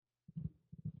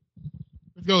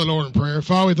Let's go to the Lord in prayer.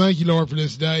 Father, we thank you, Lord, for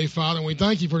this day, Father, and we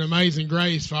thank you for the amazing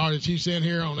grace, Father, that you sent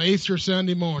here on Easter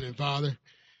Sunday morning, Father.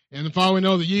 And Father, we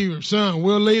know that you, your son,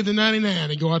 will leave the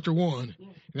 99 and go after one.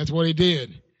 And that's what he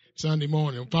did Sunday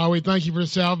morning. Father, we thank you for the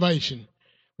salvation.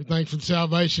 We thank you for the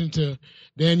salvation to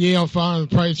Danielle, Father,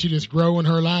 and pray that you just grow in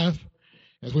her life.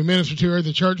 As we minister to her,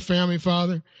 the church family,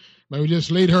 Father, may we just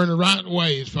lead her in the right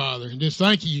ways, Father. And just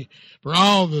thank you for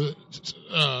all the,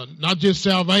 not just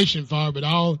salvation, Father, but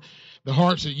all the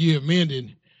hearts that you have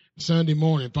mended Sunday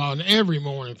morning, Father, and every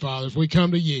morning, Father, as we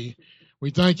come to you. We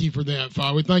thank you for that,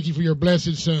 Father. We thank you for your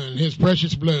blessed Son, his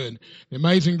precious blood, the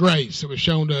amazing grace that was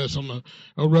shown to us on the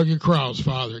old rugged cross,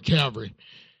 Father, at Calvary.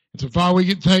 And so, Father, we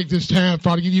get to take this time,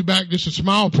 Father, to give you back just a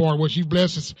small part of what you've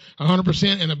blessed us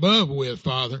 100% and above with,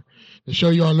 Father, to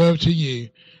show you our love to you.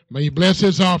 May you bless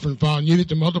this offering, Father, and use it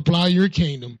to multiply your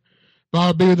kingdom.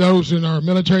 Father, be with those in our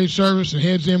military service and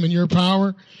heads them in your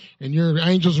power and your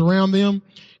angels around them.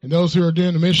 And those who are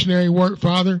doing the missionary work,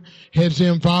 Father, heads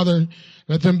them, Father.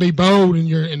 Let them be bold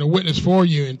in the witness for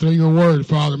you and through your word,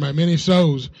 Father. May many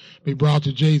souls be brought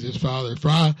to Jesus, Father. For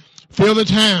I feel the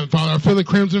time, Father. I feel the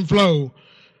crimson flow.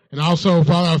 And also,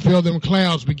 Father, I feel them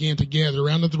clouds begin to gather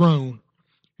around the throne.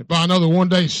 And Father, I know that one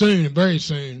day soon, very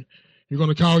soon, you're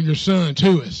going to call your Son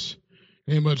to us.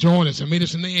 And he will join us and meet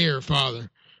us in the air,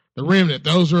 Father. The remnant,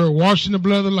 those who are washed in the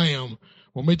blood of the Lamb,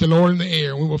 will meet the Lord in the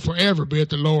air. We will forever be at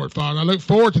the Lord, Father. I look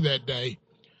forward to that day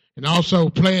and also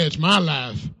pledge my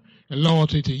life and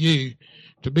loyalty to you,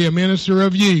 to be a minister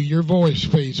of you, your voice,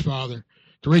 please, Father,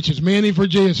 to reach as many for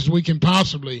Jesus as we can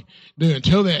possibly do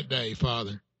until that day,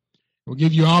 Father. We'll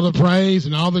give you all the praise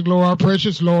and all the glory, our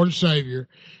precious Lord and Savior,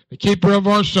 the keeper of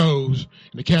our souls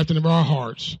and the captain of our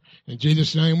hearts. In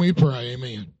Jesus' name we pray,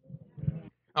 amen.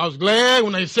 I was glad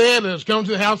when they said, let's come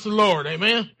to the house of the Lord,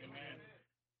 amen?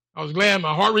 I was glad,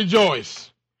 my heart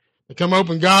rejoiced to come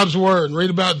open God's word and read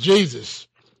about Jesus.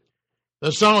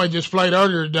 The song I just played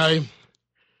earlier today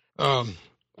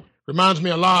reminds me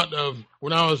a lot of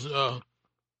when I was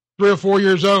 3 or 4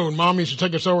 years old. Mom used to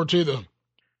take us over to the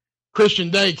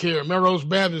Christian daycare, Melrose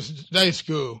Baptist Day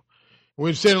School.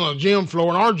 We'd sit on a gym floor,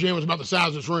 and our gym was about the size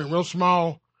of this room, real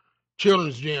small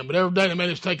children's gym. But every day they made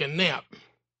us take a nap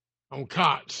on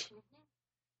cots.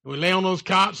 We lay on those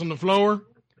cots on the floor,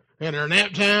 and our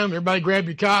nap time, everybody grab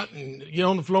your cot and get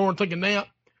on the floor and take a nap.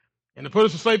 And to put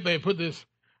us to sleep, they put this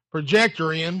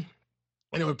projector in,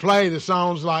 and it would play the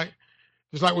songs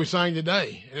just like we sang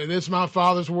today. And this is my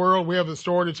Father's world. We have a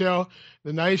story to tell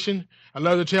the nation. I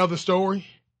love to tell the story.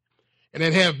 And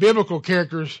they'd have biblical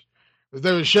characters that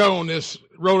they would show on this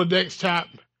Rolodex type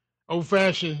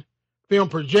old-fashioned film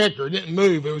projector. It didn't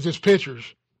move. It was just pictures.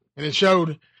 And it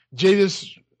showed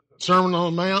Jesus' Sermon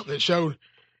on the Mount. It showed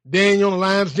Daniel in the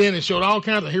lion's den. It showed all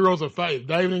kinds of heroes of faith,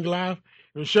 David and Goliath.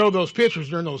 It would show those pictures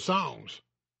during those songs.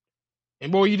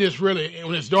 And boy, you just really,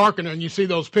 when it's dark and you see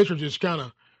those pictures just kind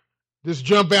of just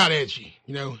jump out at you,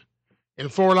 you know. And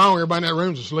before long, everybody in that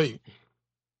room's asleep.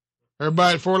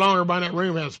 Before long, everybody in that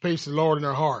room has the peace of the Lord in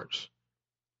their hearts.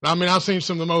 I mean, I've seen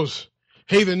some of the most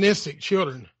heathenistic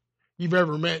children you've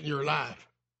ever met in your life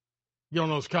get on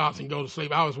those cots and go to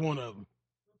sleep. I was one of them.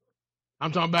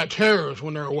 I'm talking about terrorists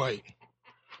when they're awake.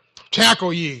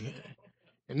 Tackle you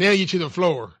and nail you to the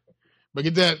floor. But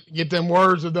get them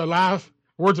words of their life,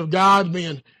 words of God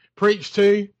being preached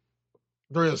to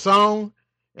through a song,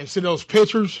 and see those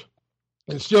pictures.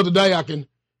 And still today I can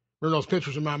remember those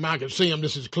pictures in my mind. I can see them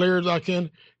just as clear as I can.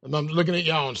 And I'm looking at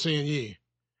y'all and seeing you.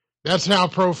 That's how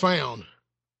profound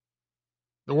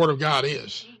the Word of God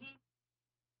is.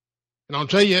 And I'll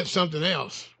tell you it's something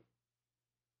else.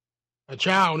 A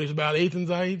child, when he's about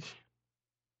Ethan's age,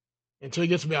 until he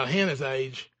gets about Hannah's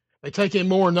age, they take in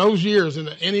more in those years than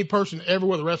any person ever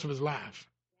will the rest of his life.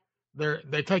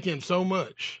 They take in so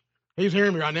much. He's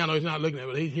hearing me right now. No, he's not looking at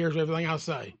me, but he hears everything I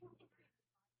say.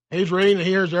 He's reading and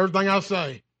hears everything I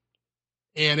say.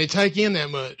 And they take in that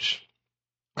much.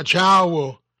 A child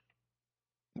will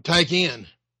take in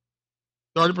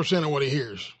 30% of what he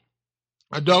hears.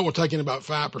 An adult will take in about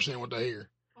 5% of what they hear.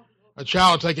 A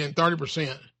child will take in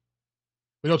 30%.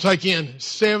 But he'll take in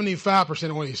 75%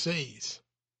 of what he sees.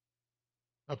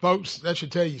 Now, folks, that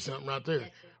should tell you something right there.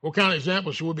 What kind of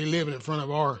example should we be living in front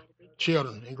of our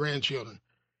children and grandchildren?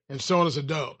 And so does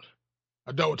adult.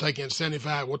 Adult will take in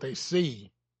 75% of what they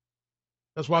see.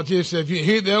 That's why Jesus said, if you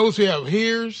hear those who have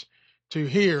ears to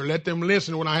hear, let them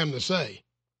listen to what I have to say.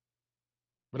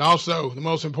 But also, the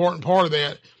most important part of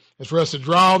that is for us to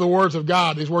draw the words of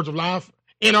God, these words of life,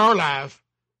 in our life,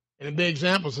 and to be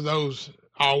examples of those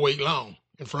all week long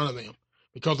in front of them.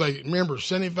 Because they remember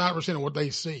 75% of what they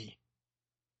see.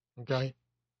 Okay?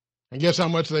 And guess how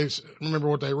much they remember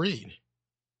what they read?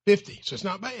 50. So it's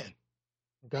not bad.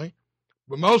 Okay?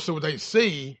 But most of what they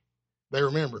see, they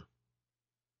remember.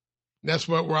 That's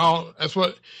what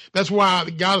that's why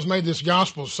God has made this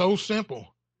gospel so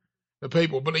simple to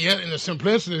people. But yet in the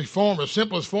simplest form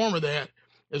of that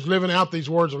is living out these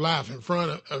words of life in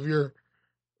front of your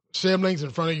siblings,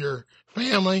 in front of your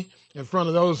family, in front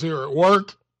of those who are at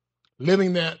work,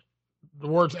 living the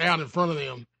words out in front of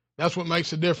them. That's what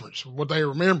makes a difference, what they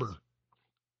remember.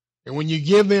 And when you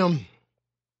give them,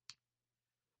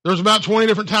 there's about 20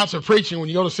 different types of preaching. When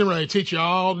you go to seminary, they teach you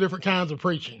all different kinds of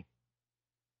preaching.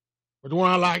 But the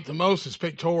one I like the most is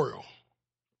pictorial.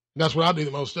 And that's what I do the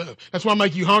most of. That's why I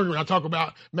make you hungry when I talk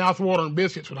about mouth-watering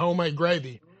biscuits with homemade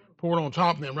gravy poured on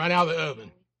top of them right out of the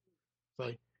oven.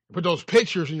 See? Put those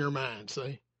pictures in your mind,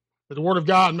 see? That the Word of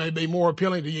God may be more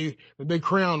appealing to you than big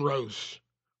crown roasts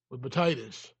with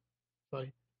potatoes,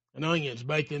 see? And onions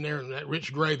baked in there and that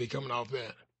rich gravy coming off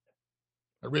that.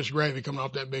 A rich gravy coming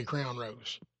off that big crown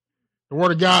roast. The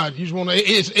Word of God, you just want to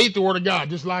eat the Word of God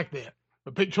just like that.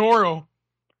 But pictorial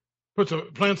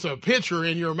plants a picture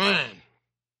in your mind,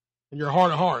 in your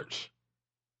heart of hearts.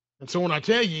 And so when I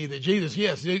tell you that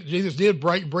Jesus did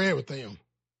break bread with them.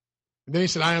 And then he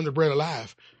said, I am the bread of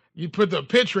life. You put the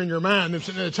picture in your mind and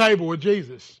sitting at the table with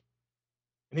Jesus.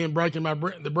 And him breaking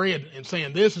the bread and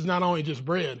saying, this is not only just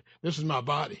bread, this is my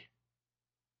body.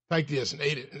 Take this and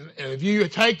eat it. And if you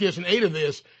take this and eat of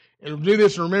this and do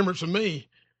this in remembrance of me,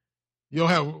 you'll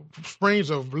have springs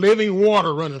of living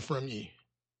water running from you.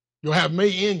 You'll have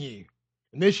me in you.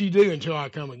 And this you do until I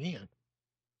come again.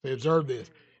 So observe this.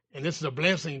 And this is a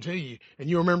blessing to you. And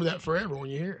you remember that forever when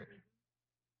you hear it.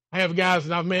 I have guys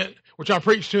that I've met, which I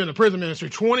preached to in the prison ministry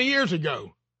 20 years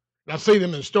ago. And I see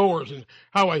them in stores and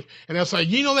highways. And they'll say,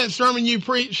 you know that sermon you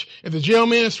preached at the jail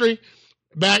ministry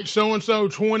back so-and-so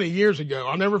 20 years ago?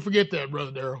 I'll never forget that,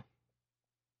 Brother Darrell.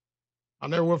 I'll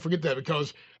never will forget that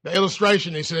because the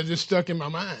illustration, he said, just stuck in my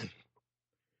mind.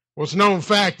 Well, it's a known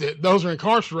fact that those who are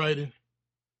incarcerated,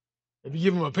 if you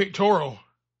give them a pictorial,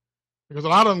 because a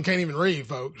lot of them can't even read,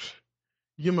 folks.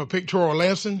 You give them a pictorial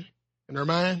lesson in their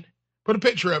mind, put a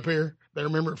picture up here, they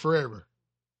remember it forever.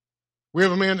 We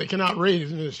have a man that cannot read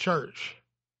in this church.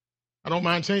 I don't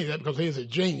mind telling you that because he is a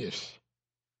genius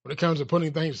when it comes to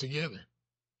putting things together.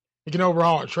 He can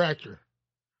overhaul a tractor.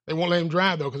 They won't let him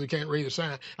drive, though, because he can't read a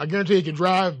sign. I guarantee he could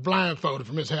drive blindfolded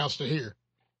from his house to here.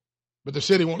 But the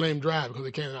city won't let him drive because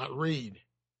he cannot read.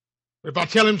 But if I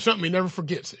tell him something, he never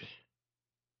forgets it.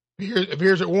 If he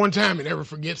hears it one time, he never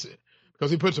forgets it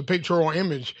because he puts a pictorial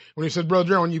image. When he said, Brother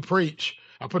Darrell, when you preach,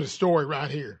 I put a story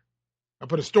right here. I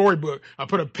put a storybook. I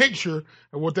put a picture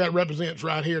of what that represents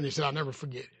right here. And he said, I'll never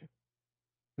forget it.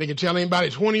 They can tell anybody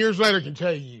 20 years later can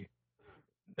tell you.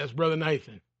 That's Brother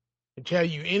Nathan. Can tell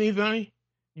you anything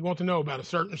you want to know about a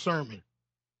certain sermon.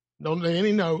 Don't need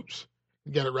any notes.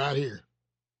 You got it right here.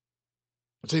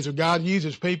 See, so God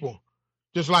uses people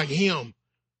just like him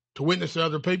to witness to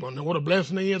other people. And what a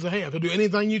blessing he is to have. He'll do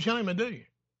anything you tell him to do.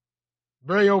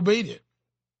 Very obedient.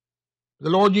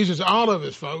 The Lord uses all of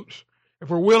us, folks, if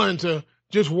we're willing to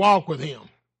just walk with him.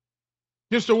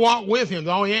 Just to walk with him is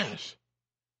all he asks.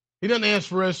 He doesn't ask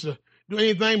for us to do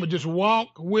anything but just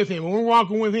walk with him. When we're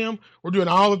walking with him, we're doing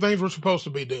all the things we're supposed to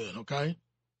be doing, okay?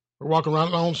 We're walking right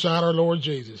alongside our Lord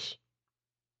Jesus.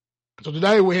 So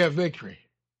today we have victory.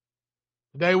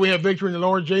 Today we have victory in the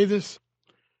Lord Jesus.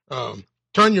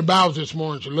 Turn your Bibles this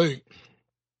morning to Luke.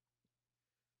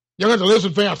 You're going to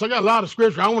listen fast. I got a lot of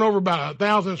scripture. I went over about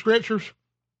 1,000 scriptures.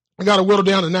 I got to whittle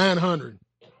down to 900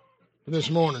 this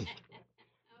morning.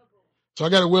 So I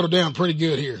got to whittle down pretty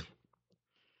good here.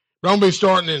 But I'm going to be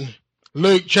starting in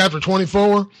Luke chapter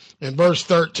 24 and verse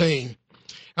 13.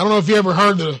 I don't know if you ever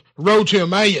heard the road to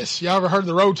Emmaus. You ever heard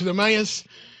the road to Emmaus?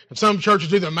 And some churches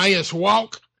do the Emmaus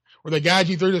walk, where they guide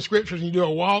you through the scriptures and you do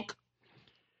a walk.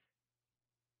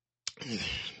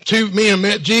 2 men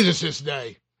met Jesus this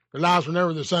day. Their lives were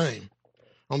never the same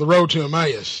on the road to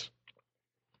Emmaus.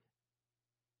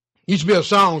 Used to be a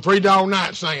song, 3 Dog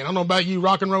Night singing. I don't know about you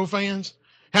rock and roll fans.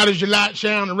 How does your light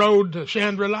shine on the road to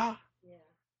Shangri-La? Yeah.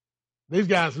 These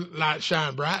guys' lights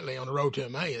shine brightly on the road to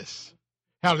Emmaus.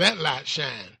 How did that light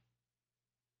shine?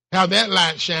 How did that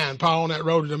light shine, Paul, on that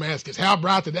road to Damascus? How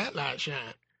bright did that light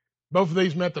shine? Both of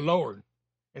these met the Lord.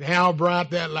 And how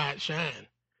bright that light shined.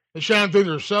 It shined through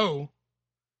their soul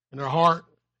and their heart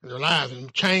and their lives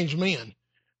and changed men.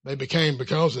 They became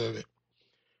because of it.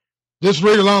 Just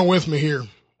read along with me here. I'm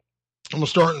going to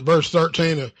start in verse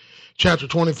 13 of chapter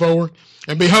 24.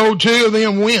 And behold, 2 of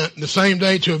them went the same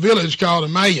day to a village called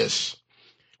Emmaus,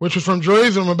 which was from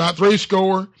Jerusalem about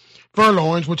 60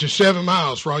 furlongs, which is 7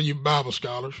 miles for all you Bible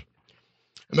scholars.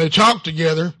 And they talked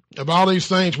together of all these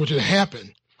things which had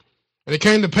happened. And it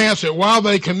came to pass that while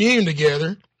they communed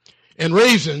together and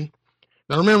reasoned,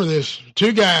 now remember this,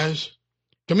 two guys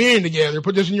communing together,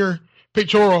 put this in your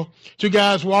pictorial, two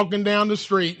guys walking down the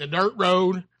street in a dirt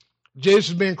road. Jesus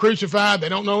has been crucified. They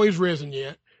don't know he's risen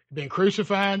yet. He's been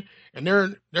crucified, and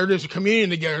they're just communing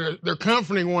together. They're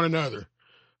comforting one another.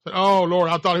 But, oh, Lord,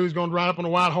 I thought he was going to ride up on a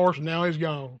white horse, and now he's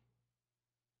gone.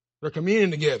 They're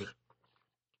communing together.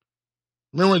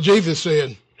 Remember what Jesus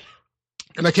said.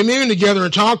 And they communed together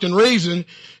and talked and reasoned.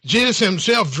 Jesus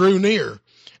himself drew near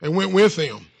and went with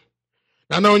them.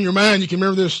 Now, I know in your mind you can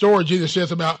remember this story Jesus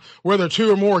says about whether two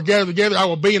or more gather together, I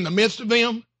will be in the midst of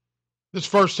them. This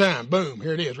first time, boom,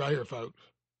 here it is right here, folks.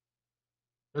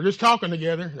 They're just talking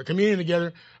together. They're communing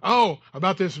together. Oh,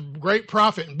 about this great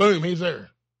prophet, and boom, he's there.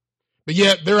 But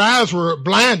yet their eyes were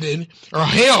blinded or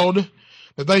held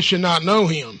that they should not know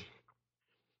him.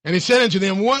 And he said unto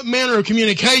them, what manner of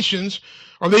communications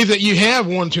are these that you have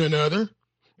one to another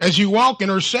as you walk and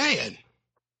are sad?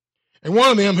 And one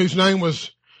of them, whose name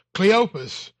was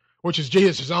Cleopas, which is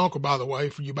Jesus' uncle, by the way,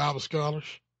 for you Bible scholars,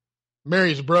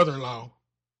 Mary's brother-in-law.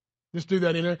 Just do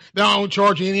that in there. They don't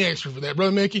charge you any extra for that.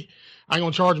 Brother Mickey, I ain't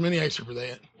going to charge him any extra for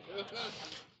that.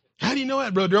 How do you know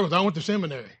that, Brother Darrell? Because I went to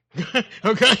seminary.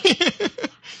 Okay?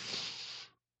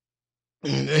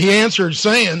 He answered,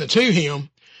 saying to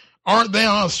him, art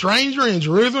thou a stranger in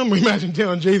Jerusalem? We imagine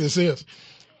telling Jesus this.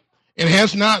 And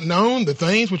hast not known the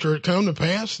things which are come to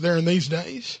pass there in these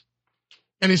days?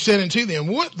 And he said unto them,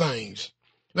 what things?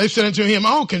 They said unto him,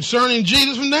 oh, concerning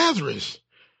Jesus from Nazareth,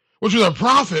 which was a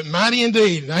prophet, mighty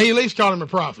indeed. Now, he at least called him a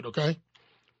prophet, okay?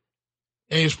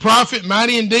 And his prophet,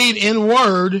 mighty indeed in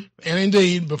word and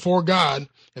indeed before God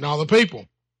and all the people.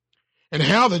 And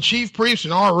how the chief priests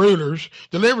and all rulers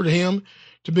delivered him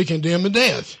to be condemned to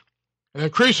death. And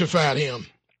have crucified him.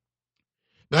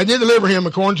 They did deliver him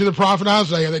according to the prophet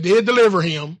Isaiah. They did deliver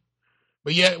him.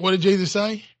 But yet, what did Jesus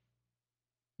say?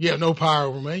 You have no power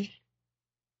over me.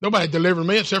 Nobody delivered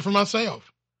me except for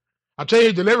myself. I tell you,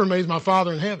 who delivered me is my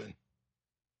Father in heaven.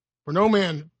 For no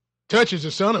man touches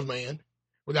the Son of Man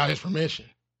without his permission.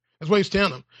 That's what he's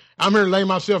telling them. I'm here to lay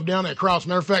myself down at the cross.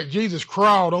 Matter of fact, Jesus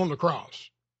crawled on the cross.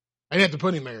 They didn't have to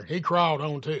put him there. He crawled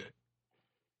onto it.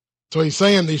 So he's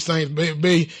saying these things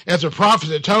be as a prophet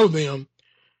that told them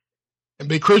and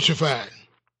be crucified.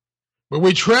 But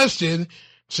we trusted,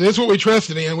 so that's what we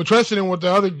trusted in. We trusted in what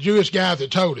the other Jewish guys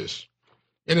had told us.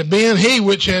 And it being he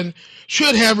which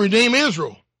should have redeemed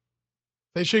Israel.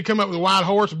 They should come up with a white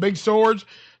horse, big swords,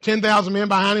 10,000 men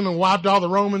behind him and wiped all the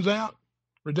Romans out,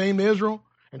 redeemed Israel,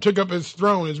 and took up his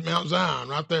throne, his Mount Zion,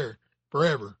 right there,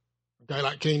 forever. Okay,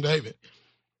 like King David.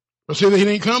 But see, he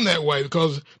didn't come that way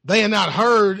because they had not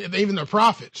heard even the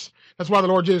prophets. That's why the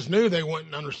Lord Jesus knew they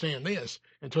wouldn't understand this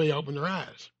until he opened their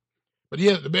eyes. But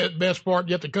yet, the best part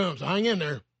yet to come. So hang in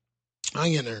there.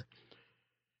 Hang in there.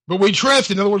 But we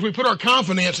trusted, in other words, we put our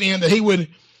confidence in that he would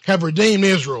have redeemed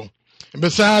Israel. And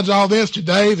besides all this,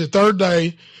 today, the third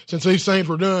day since these things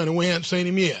were done, and we haven't seen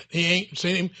him yet. He ain't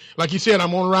seen him. Like he said,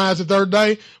 I'm going to rise the third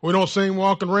day. We don't see him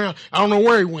walking around. I don't know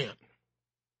where he went.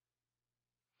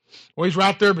 Well, he's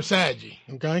right there beside you,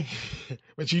 okay?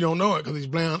 But you don't know it because he's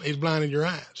blind in your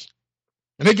eyes.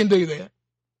 And he can do that.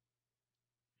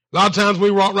 A lot of times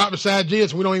we walk right beside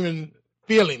Jesus and we don't even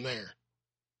feel him there.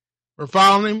 We're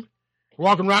following him,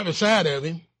 walking right beside of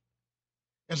him,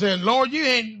 and saying, Lord, you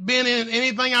ain't been in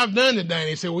anything I've done today. And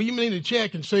he said, well, you need to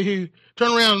check and see who,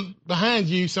 turn around behind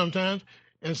you sometimes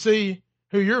and see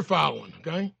who you're following,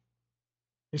 okay?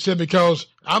 He said, because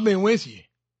I've been with you.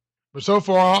 But so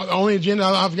far, the only agenda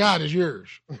I've got is yours.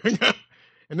 And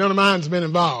none of mine's been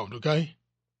involved, okay?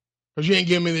 Because you ain't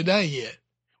giving me the day yet.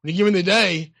 When you give me the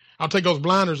day, I'll take those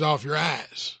blinders off your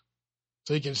eyes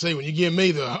so you can see. When you give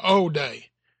me the old day,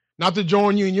 not to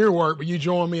join you in your work, but you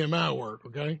join me in my work,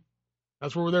 okay?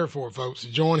 That's what we're there for, folks,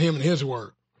 to join him in his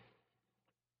work.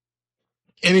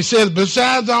 And he says,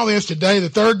 besides all this, today, the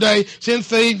third day, since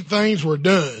these things were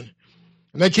done,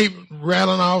 and they keep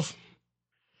rattling off,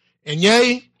 and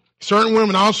yea, certain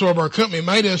women also of our company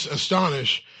made us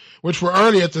astonished, which were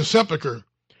early at the sepulchre.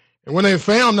 And when they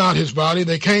found not his body,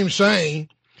 they came saying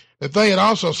that they had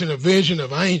also seen a vision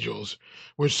of angels,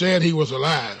 which said he was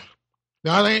alive.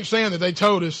 Now, I ain't saying that they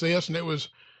told us this, and it was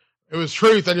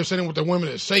truth. They just said what the women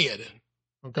had said.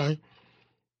 Okay?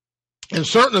 And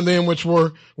certain of them which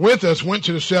were with us went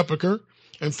to the sepulchre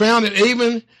and found it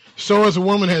even so as the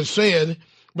woman had said,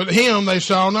 but him they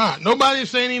saw not.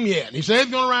 Nobody's seen him yet. He said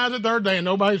he's going to rise the third day, and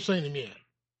nobody's seen him yet.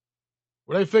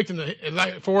 Well, they fixing to,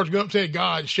 like Forrest Gump said,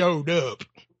 God showed up.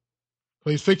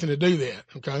 So he's fixing to do that,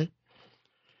 okay?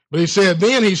 But he said,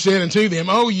 then he said unto them,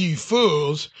 O ye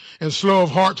fools, and slow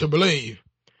of heart to believe.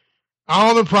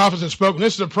 All the prophets have spoken.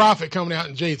 This is a prophet coming out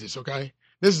in Jesus, okay?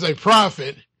 This is a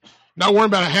prophet, not worrying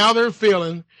about how they're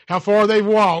feeling, how far they've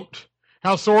walked,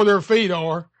 how sore their feet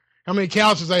are, how many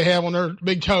calluses they have on their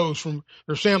big toes from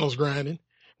their sandals grinding.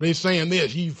 But he's saying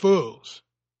this, you fools,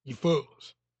 and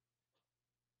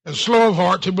slow of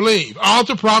heart to believe. All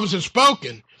the prophets have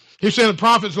spoken. He said the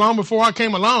prophets long before I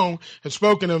came along had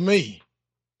spoken of me.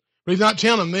 But he's not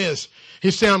telling them this.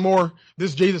 He's telling more,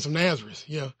 this Jesus of Nazareth.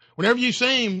 Yeah. Whenever you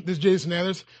see him, this Jesus of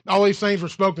Nazareth, all these things were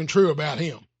spoken true about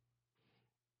him.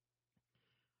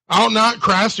 Ought not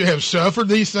Christ to have suffered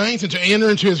these things and to enter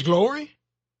into his glory?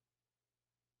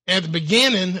 At the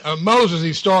beginning of Moses,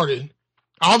 he started.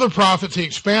 All the prophets, he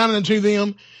expounded unto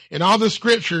them in all the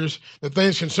scriptures the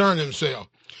things concerning himself.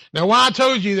 Now, why I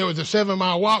told you there was a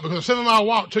 7-mile walk, because a 7-mile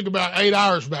walk took about 8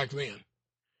 hours back then.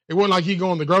 It wasn't like you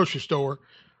go in the grocery store.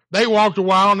 They walked a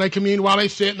while and they communed while they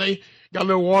sit and they got a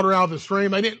little water out of the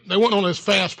stream. They weren't on this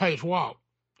fast-paced walk.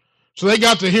 So they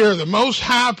got to hear the most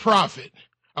high prophet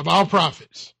of all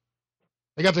prophets.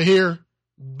 They got to hear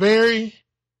very,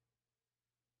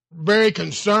 very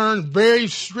concerned, very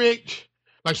strict,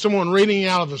 like someone reading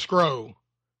out of a scroll,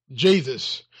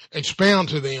 Jesus expound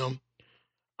to them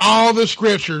all the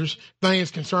scriptures,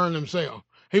 things concerning himself.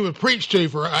 He was preached to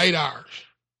for 8 hours.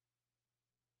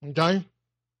 Okay?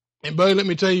 And buddy, let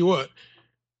me tell you what,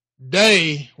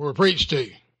 they were preached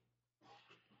to.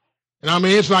 And I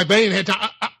mean, it's like they didn't have time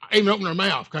even open their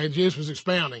mouth, okay? Jesus was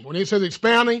expounding. When he says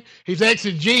expounding, he's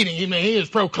exegeting. He is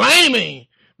proclaiming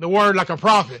the word like a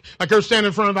prophet. Like they're standing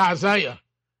in front of Isaiah.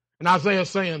 And Isaiah's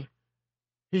saying,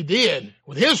 he did.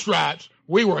 With his stripes,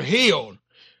 we were healed.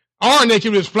 Our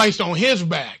iniquity was placed on his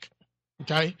back.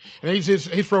 Okay? And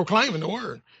he's proclaiming the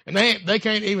word. And they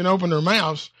can't even open their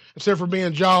mouths except for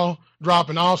being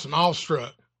jaw-dropping, awesome,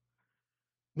 awestruck.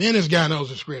 Then this guy knows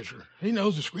the scripture. He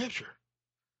knows the scripture.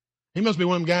 He must be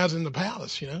one of them guys in the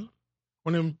palace,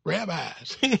 one of them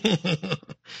rabbis. And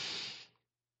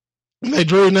they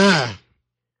drew nigh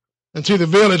unto the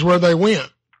village where they went.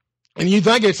 And you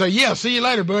think they'd say, yeah, see you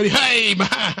later, buddy. Hey,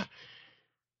 bye.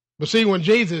 But see, when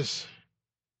Jesus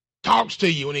talks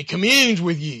to you and he communes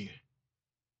with you,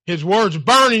 his words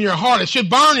burn in your heart. It should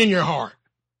burn in your heart.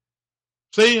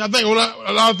 See, I think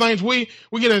a lot of things, we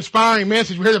get an inspiring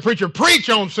message. We hear the preacher preach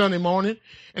on Sunday morning,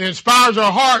 and it inspires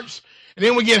our hearts. And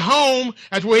then we get home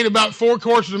after we eat about 4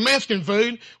 courses of Mexican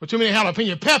food with too many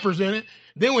jalapeno peppers in it.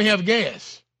 Then we have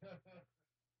gas.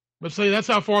 But see, that's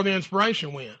how far the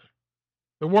inspiration went.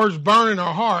 The words burn in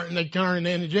our heart, and they turn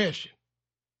into indigestion.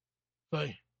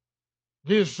 See,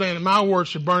 Jesus is saying that my words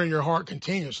should burn in your heart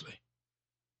continuously.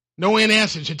 No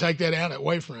acid should take that out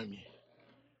away from you.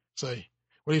 See,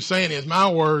 what he's saying is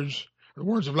my words are the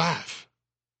words of life.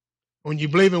 When you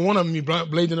believe in one of them, you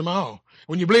believe in them all.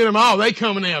 When you believe in them all, they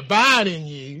come and they abide in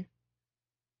you.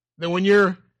 Then when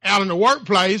you're out in the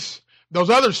workplace,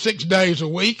 those other 6 days a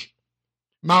week,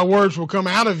 my words will come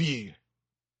out of you.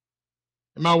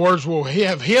 And my words will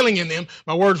have healing in them.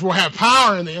 My words will have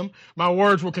power in them. My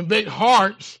words will convict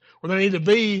hearts where they need to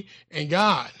be in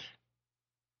God.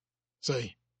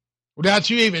 See, without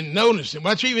you even noticing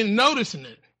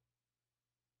it,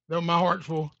 then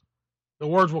the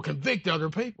words will convict other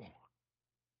people.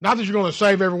 Not that you're going to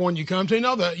save everyone you come to.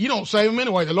 No, that you don't save them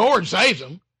anyway. The Lord saves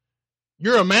them.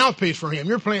 You're a mouthpiece for him.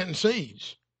 You're planting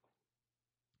seeds.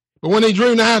 But when they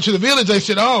drew nigh to the village, they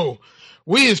said, oh,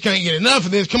 we just can't get enough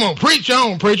of this. Come on, preach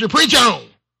on, preacher, preach on.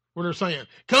 What they're saying.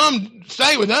 Come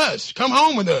stay with us. Come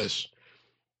home with us.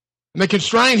 And they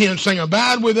constrained him, saying,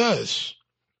 abide with us.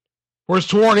 For it's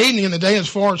toward evening, and the day is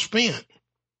far spent.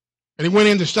 And he went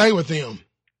in to stay with them.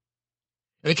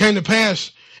 And it came to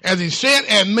pass, as he sat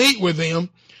at meat with them,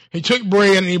 he took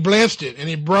bread and he blessed it and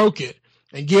he broke it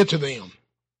and gave to them.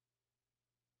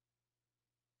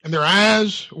 And their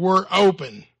eyes were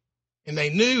open and they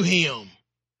knew him.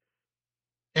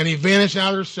 And he vanished out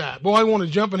of their sight. Boy, I want to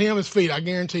jump on him his feet. I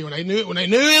guarantee you. When they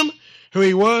knew him, who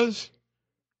he was,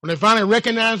 when they finally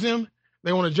recognized him,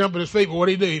 they want to jump at his feet. But what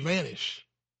did he do? He vanished.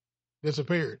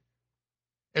 Disappeared.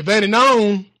 If they'd have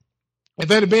known, if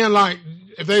they'd have been like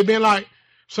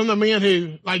some of the men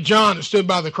who, like John, that stood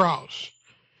by the cross,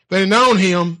 they had known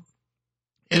him,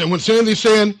 and when soon as he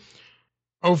said,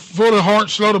 oh, full of heart,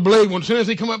 slow to believe, when soon as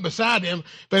he come up beside them,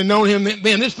 they had known him,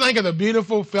 then just think of the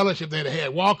beautiful fellowship they'd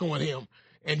had, walking with him,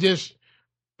 and just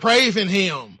praising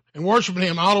him, and worshiping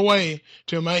him all the way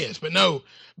to Emmaus. But no,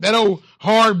 that old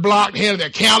hard blocked head,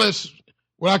 that callous,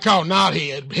 what I call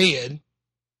knothead head,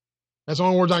 that's the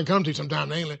only words I can come to sometime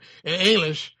in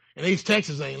English, in East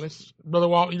Texas English. Brother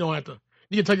Walt, you don't have to,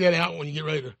 you can take that out when you get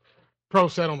ready to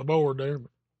post that on the board there.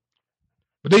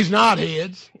 But these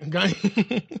knotheads,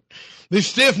 okay, these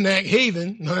stiff-necked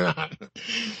heathen,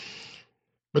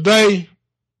 but they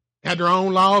had their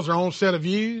own laws, their own set of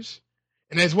views,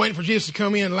 and they was waiting for Jesus to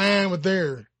come in line with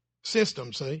their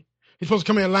system, see? He's supposed to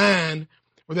come in line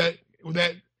with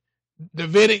that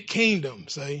Davidic kingdom,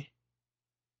 see?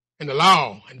 And the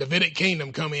law and Davidic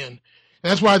kingdom come in. And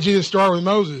that's why Jesus started with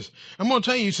Moses. I'm going to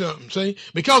tell you something, see?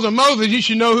 Because of Moses, you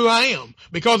should know who I am.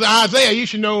 Because of Isaiah, you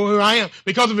should know who I am.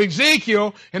 Because of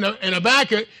Ezekiel and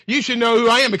Habakkuk, you should know who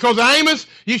I am. Because of Amos,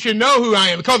 you should know who I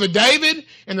am. Because of David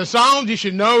and the Psalms, you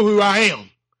should know who I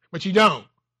am. But you don't.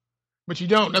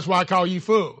 That's why I call you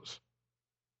fools.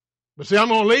 But see, I'm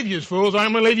going to leave you as fools.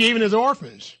 I'm going to leave you even as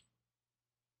orphans.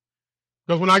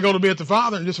 Because when I go to be with the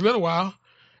Father in just a little while,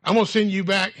 I'm going to send you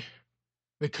back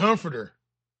the Comforter,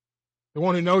 the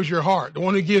one who knows your heart, the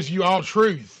one who gives you all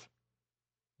truth,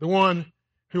 the one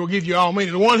who will give you all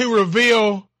meaning, the one who will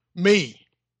reveal me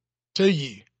to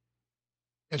you.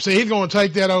 And see, he's going to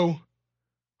take that old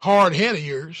hard head of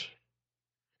yours.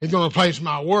 He's going to place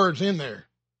my words in there.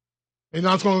 He's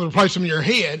not going to replace them in your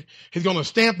head. He's going to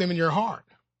stamp them in your heart.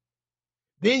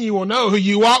 Then you will know who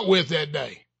you walk with that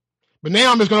day. But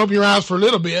now I'm just going to open your eyes for a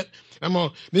little bit. Then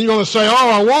you're going to say, oh,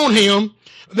 I want him.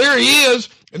 There he is.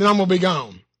 And then I'm going to be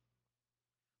gone.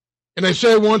 And they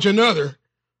said one to another,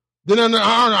 then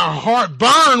our heart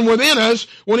burned within us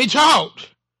when he talked.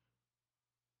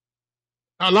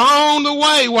 Along the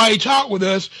way, while he talked with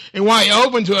us and while he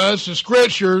opened to us the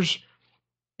scriptures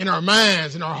in our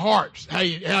minds, in our hearts, how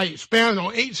he expounded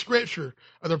on each scripture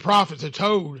of the prophets that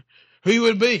told who he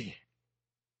would be.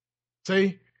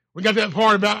 See, we got that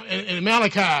part about in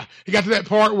Malachi. He got to that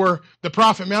part where the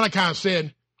prophet Malachi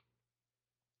said,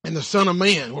 and the Son of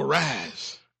Man will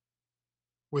rise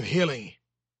with healing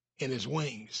in his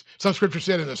wings. Some scripture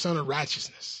said, in the Son of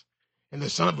Righteousness. And the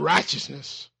Son of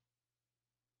Righteousness.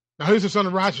 Now, who's the Son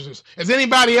of Righteousness? Is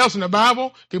anybody else in the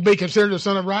Bible could be considered the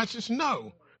Son of Righteousness?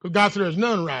 No. Because God said there's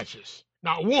none righteous.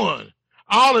 Not one.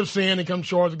 All have sinned and come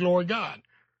short of the glory of God.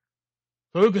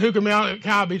 So who can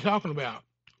Malachi be talking about?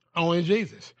 Only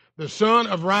Jesus. The Son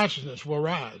of Righteousness will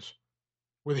rise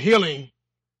with healing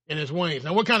in his wings.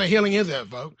 Now, what kind of healing is that,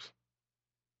 folks?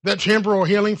 That temporal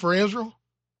healing for Israel?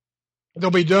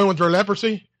 They'll be done with their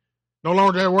leprosy? No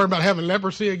longer they're worried about having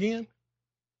leprosy again?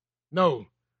 No.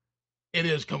 It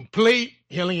is complete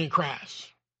healing in Christ.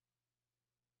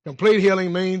 Complete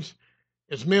healing means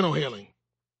it's mental healing,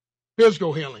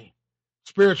 physical healing,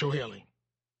 spiritual healing.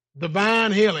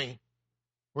 Divine healing,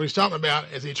 what he's talking about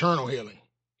is eternal healing.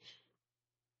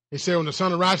 He said when the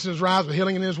Son of Righteousness rises with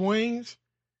healing in his wings,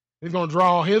 he's going to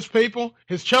draw his people,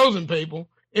 his chosen people,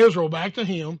 Israel, back to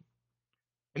him.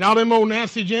 And all them old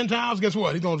nasty Gentiles, guess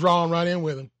what? He's going to draw them right in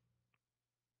with him.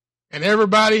 And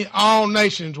everybody, all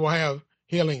nations will have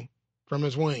healing from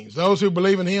his wings. Those who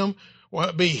believe in him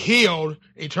will be healed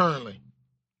eternally.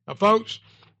 Now, folks,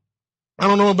 I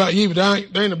don't know about you, but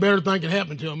there ain't a better thing can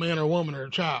happen to a man or a woman or a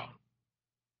child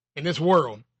in this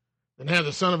world than have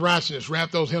the Son of Righteousness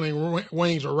wrap those healing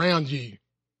wings around you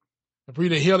and for you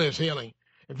to heal his healing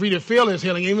and for you to feel his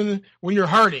healing even when you're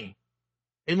hurting,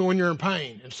 even when you're in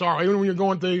pain and sorrow, even when you're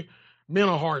going through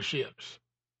mental hardships.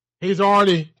 He's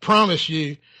already promised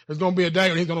you there's going to be a day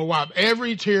when he's going to wipe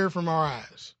every tear from our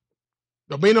eyes.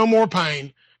 There'll be no more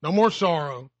pain, no more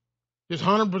sorrow, just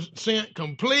 100%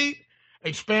 complete,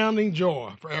 expounding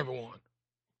joy for everyone.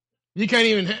 You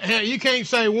can't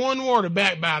say one word of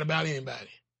backbite about anybody.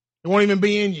 It won't even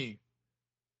be in you.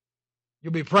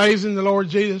 You'll be praising the Lord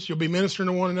Jesus. You'll be ministering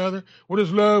to one another. We'll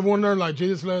just love one another like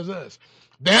Jesus loves us.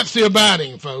 That's the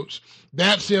abiding, folks.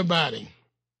 That's the abiding.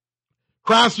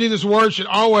 Christ Jesus' word should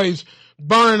always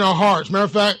burn in our hearts. Matter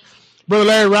of fact, Brother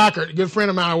Larry Reichert, a good friend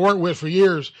of mine I worked with for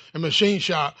years in machine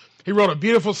shop, he wrote a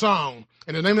beautiful song.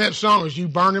 And the name of that song is You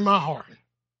Burn in My Heart.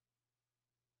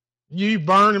 You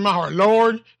burn in my heart.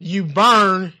 Lord, you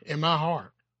burn in my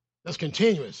heart. That's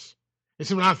continuous. He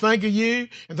said, when I think of you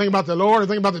and think about the Lord and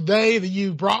think about the day that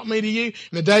you brought me to you, and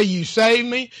the day you saved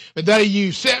me, the day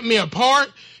you set me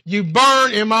apart, you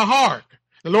burn in my heart.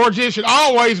 The Lord Jesus should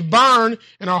always burn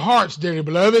in our hearts, dearly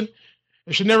beloved.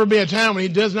 There should never be a time when he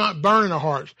does not burn in our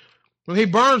hearts. When he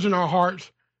burns in our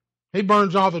hearts, he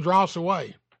burns all the dross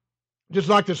away. Just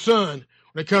like the sun,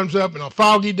 when it comes up in a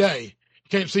foggy day, you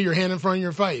can't see your hand in front of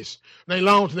your face. And they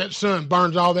long to that sun,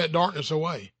 burns all that darkness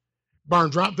away.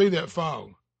 Burns right through that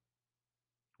fog.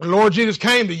 When the Lord Jesus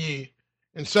came to you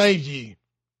and saved you,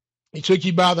 he took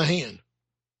you by the hand.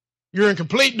 You're in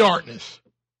complete darkness.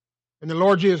 And the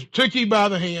Lord Jesus took you by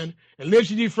the hand and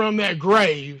lifted you from that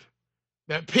grave,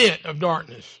 that pit of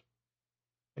darkness.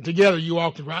 And together you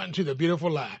walked right into the beautiful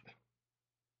light.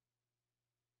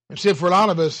 And see, for a lot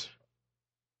of us,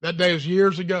 That day was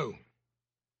years ago.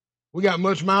 We got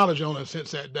much mileage on us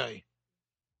since that day.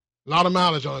 A lot of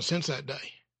mileage on us since that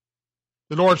day.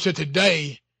 The Lord said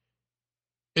today,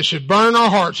 it should burn our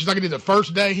hearts just like it did the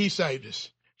first day he saved us.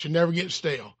 It should never get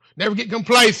stale. Never get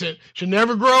complacent. Should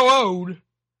never grow old.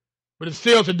 But it's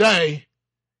still today.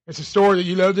 It's a story that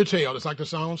you love to tell. It's like the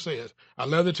song says. I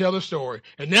love to tell the story.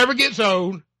 It never gets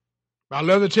old. But I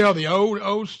love to tell the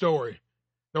old story.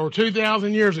 Over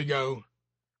 2,000 years ago,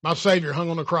 my Savior hung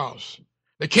on the cross.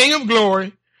 The King of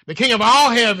glory, the King of all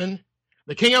heaven,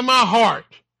 the King of my heart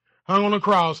hung on the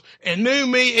cross and knew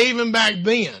me even back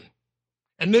then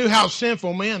and knew how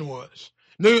sinful man was,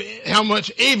 knew how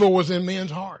much evil was in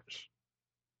men's hearts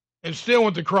and still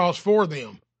went to the cross for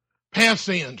them. Past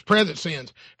sins, present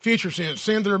sins, future sins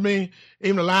that are being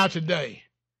even alive today.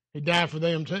 He died for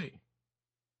them too.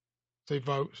 See,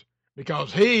 folks,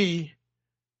 because the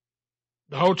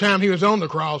whole time he was on the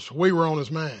cross, we were on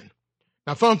his mind.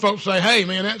 Now, some folks say, "Hey,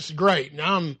 man, that's great.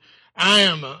 Now, I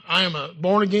am a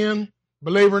born again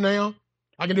believer now.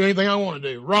 I can do anything I want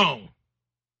to do." Wrong.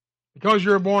 Because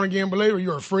you're a born again believer,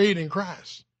 you are freed in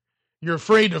Christ. You're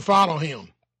free to follow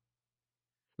him.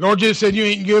 Lord Jesus said, "You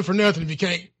ain't good for nothing if you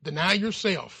can't deny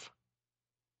yourself.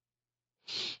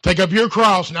 Take up your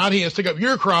cross, not his. Take up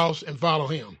your cross and follow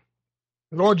him."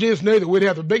 The Lord Jesus knew that we'd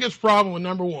have the biggest problem with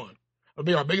number one. It would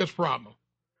be our biggest problem.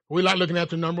 We like looking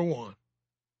after number one.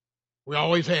 We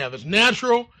always have. It's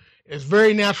natural. It's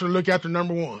very natural to look after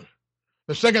number one.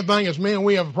 The second thing is, man,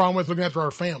 we have a problem with looking after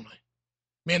our family.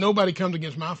 Man, nobody comes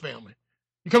against my family.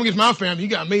 You come against my family, you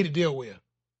got me to deal with.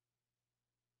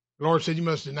 The Lord said you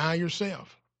must deny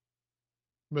yourself.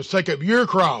 You must take up your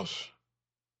cross.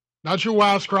 Not your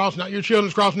wife's cross, not your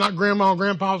children's cross, not grandma and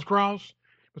grandpa's cross.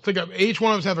 But take up, each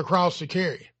one of us have a cross to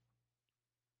carry.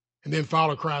 And then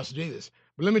follow Christ Jesus.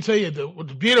 But let me tell you,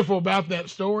 what's beautiful about that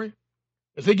story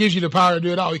is he gives you the power to do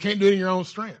it all. You can't do it in your own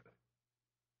strength.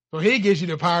 So he gives you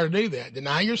the power to do that.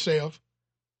 Deny yourself.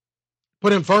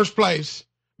 Put in first place.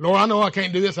 Lord, I know I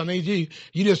can't do this. I need you.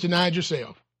 You just denied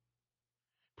yourself.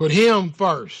 Put him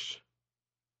first.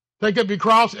 Take up your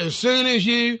cross. As soon as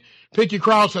you pick your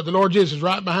cross up, the Lord Jesus is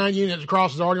right behind you, and the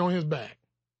cross is already on his back.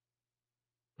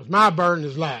 Because my burden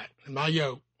is light, and my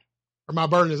yoke. Or my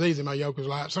burden is easy, my yoke is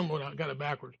light. Someone got it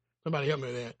backwards. Somebody help me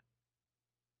with that.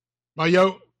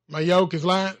 My yoke is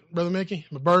light, Brother Mickey.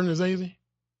 My burden is easy.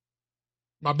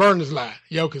 My burden is light.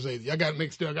 Yoke is easy. I got it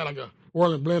mixed up. I got like a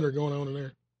whirling blender going on in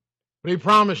there. But he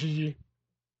promises you,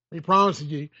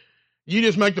 you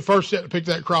just make the first step to pick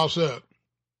that cross up.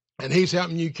 And he's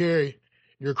helping you carry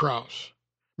your cross.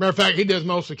 Matter of fact, he does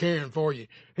most of the carrying for you.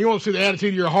 He wants to see the attitude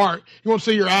of your heart. He wants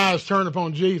to see your eyes turned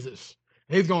upon Jesus.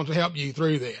 He's going to help you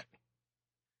through that.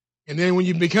 And then when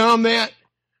you become that,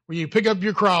 when you pick up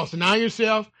your cross, deny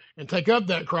yourself, and take up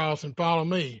that cross and follow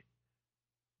me,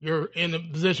 you're in the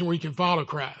position where you can follow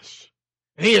Christ.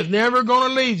 And he is never going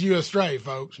to lead you astray,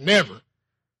 folks. Never.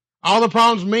 All the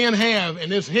problems men have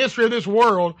in this history of this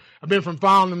world have been from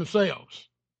following themselves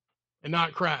and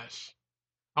not Christ.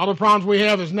 All the problems we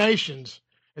have as nations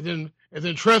is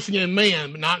in trusting in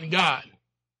man, but not in God.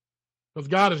 Because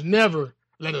God has never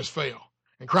let us fail.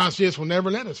 And Christ Jesus will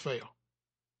never let us fail.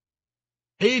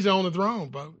 He's on the throne,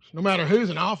 folks. No matter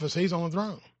who's in office, he's on the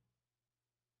throne.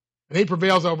 And he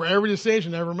prevails over every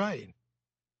decision ever made.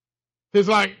 It's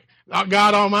like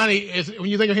God Almighty, when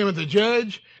you think of him as the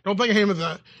judge, don't think of him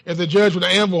as the judge with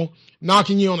an anvil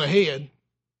knocking you on the head,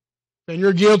 and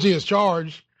you're guilty as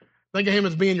charged. Think of him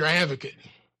as being your advocate.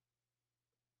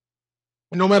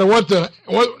 And no matter what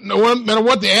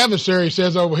the adversary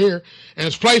says over here, and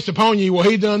it's placed upon you, well,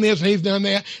 he's done this and he's done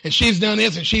that, and she's done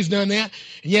this and she's done that,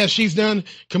 and yes, she's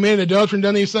committed adultery and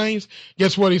done these things.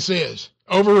 Guess what he says?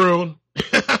 Overruled.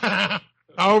 I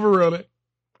overruled it.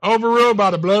 Overruled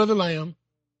by the blood of the Lamb.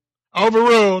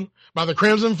 Overruled by the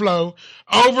crimson flow.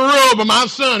 Overruled by my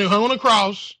son who hung on the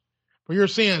cross for your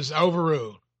sins.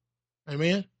 Overruled.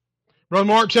 Amen. Brother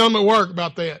Mark, tell him at work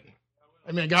about that.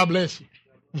 Amen. God bless you.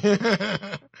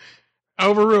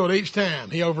 Overruled each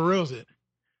time. He overrules it.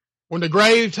 When the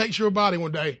grave takes your body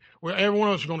one day, well, every one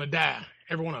of us are going to die.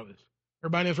 Every one of us.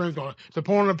 Everybody in this room is going to. It's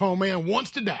appointed upon man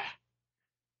wants to die.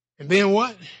 And then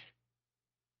what?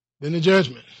 Then the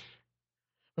judgment.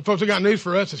 But folks, I got news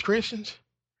for us as Christians.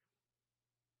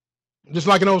 Just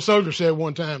like an old soldier said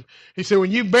one time. He said,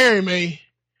 when you bury me,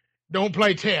 don't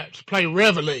play taps. Play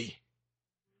reveille.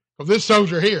 Of this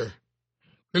soldier here,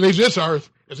 who leaves this earth,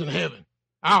 is in heaven.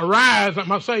 I'll rise like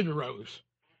my Savior rose.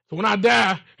 So when I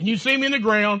die and you see me in the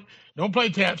ground, don't play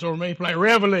taps over me, play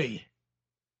reveille.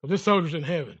 Because this soldier's in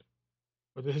heaven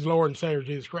with his Lord and Savior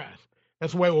Jesus Christ.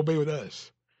 That's the way it will be with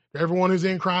us. For everyone who's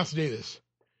in Christ Jesus,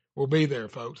 will be there,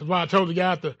 folks. That's why I told the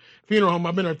guy at the funeral home,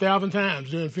 I've been there 1,000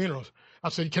 times doing funerals. I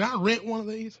said, can I rent one of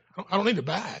these? I don't need to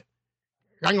buy it.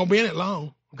 I ain't going to be in it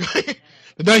long. Okay?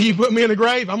 The day you put me in the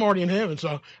grave, I'm already in heaven.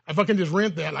 So if I can just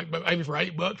rent that, like maybe for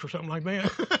 $8 or something like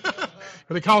that.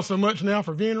 But it costs so much now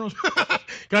for funerals.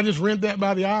 Can I just rent that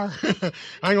by the hour?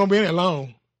 I ain't going to be in it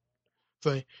long.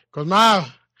 See, because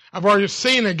I've already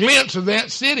seen a glimpse of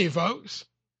that city, folks.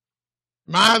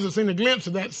 My eyes have seen a glimpse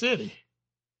of that city.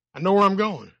 I know where I'm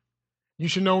going. You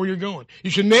should know where you're going.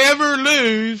 You should never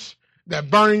lose that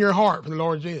burning your heart for the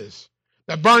Lord Jesus.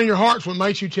 That burning your heart is what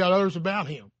makes you tell others about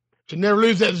him. You should never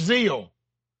lose that zeal,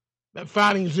 that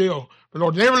fighting zeal for the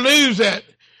Lord. Never lose that.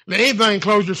 Let anything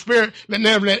close your spirit.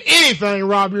 Never let anything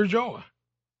rob your joy.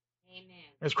 Amen.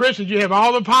 As Christians, you have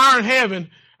all the power in heaven,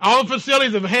 all the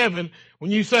facilities of heaven.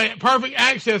 When you say perfect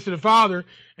access to the Father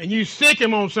and you sick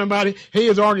him on somebody, he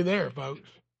is already there, folks.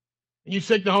 And you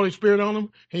sick the Holy Spirit on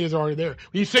them, he is already there.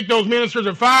 When you sick those ministers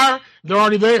of fire, they're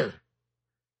already there.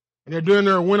 And they're doing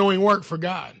their winnowing work for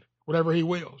God, whatever he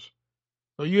wills.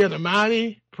 So you have the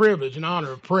mighty privilege and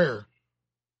honor of prayer.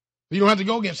 You don't have to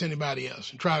go against anybody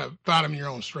else and try to fight them in your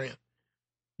own strength.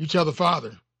 You tell the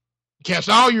Father, cast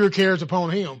all your cares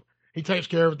upon him. He takes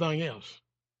care of everything else.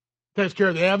 He takes care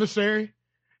of the adversary.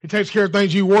 He takes care of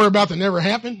things you worry about that never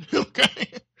happen. Okay?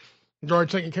 He's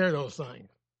already taking care of those things.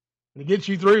 And it gets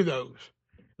you through those.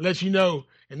 It lets you know,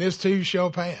 and this too shall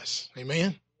pass.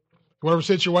 Amen? Whatever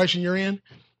situation you're in.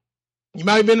 You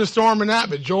might have been in a storm or not,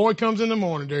 but joy comes in the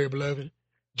morning, dear beloved.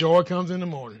 Joy comes in the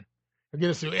morning. It'll get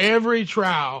us through every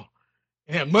trial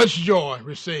and have much joy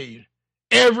received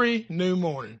every new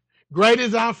morning. Great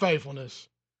is thy faithfulness.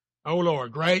 Oh,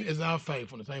 Lord, great is thy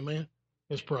faithfulness. Amen?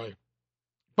 Let's pray.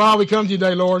 Father, we come to you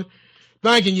today, Lord,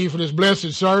 thanking you for this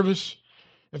blessed service.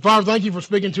 And Father, thank you for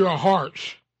speaking to our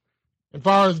hearts. And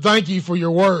Father, thank you for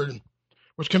your word,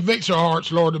 which convicts our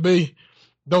hearts, Lord, to be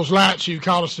those lights you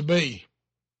called us to be.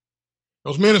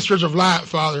 Those ministers of light,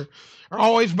 Father, are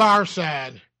always by our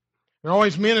side. They're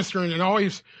always ministering and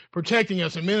always protecting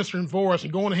us and ministering for us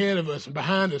and going ahead of us and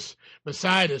behind us,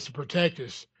 beside us to protect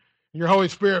us. And your Holy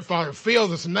Spirit, Father,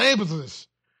 fills us, enables us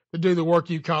to do the work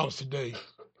you called us to do.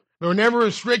 Lord, never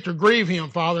restrict or grieve him,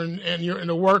 Father, in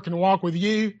the work and walk with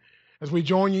you as we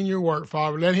join you in your work,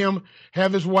 Father. Let him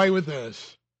have his way with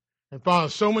us. And Father,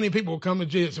 so many people will come to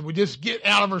Jesus if we just get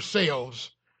out of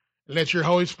ourselves and let your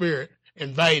Holy Spirit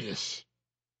invade us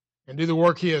and do the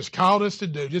work he has called us to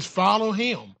do. Just follow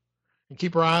him and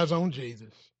keep our eyes on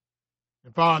Jesus.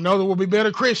 And Father, I know that we'll be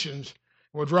better Christians.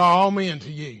 We'll draw all men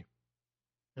to you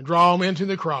and draw all men to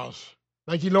the cross.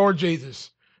 Thank you, Lord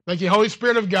Jesus. Thank you, Holy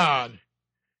Spirit of God.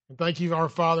 And thank you, our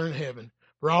Father in heaven,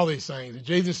 for all these things. In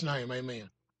Jesus' name, amen.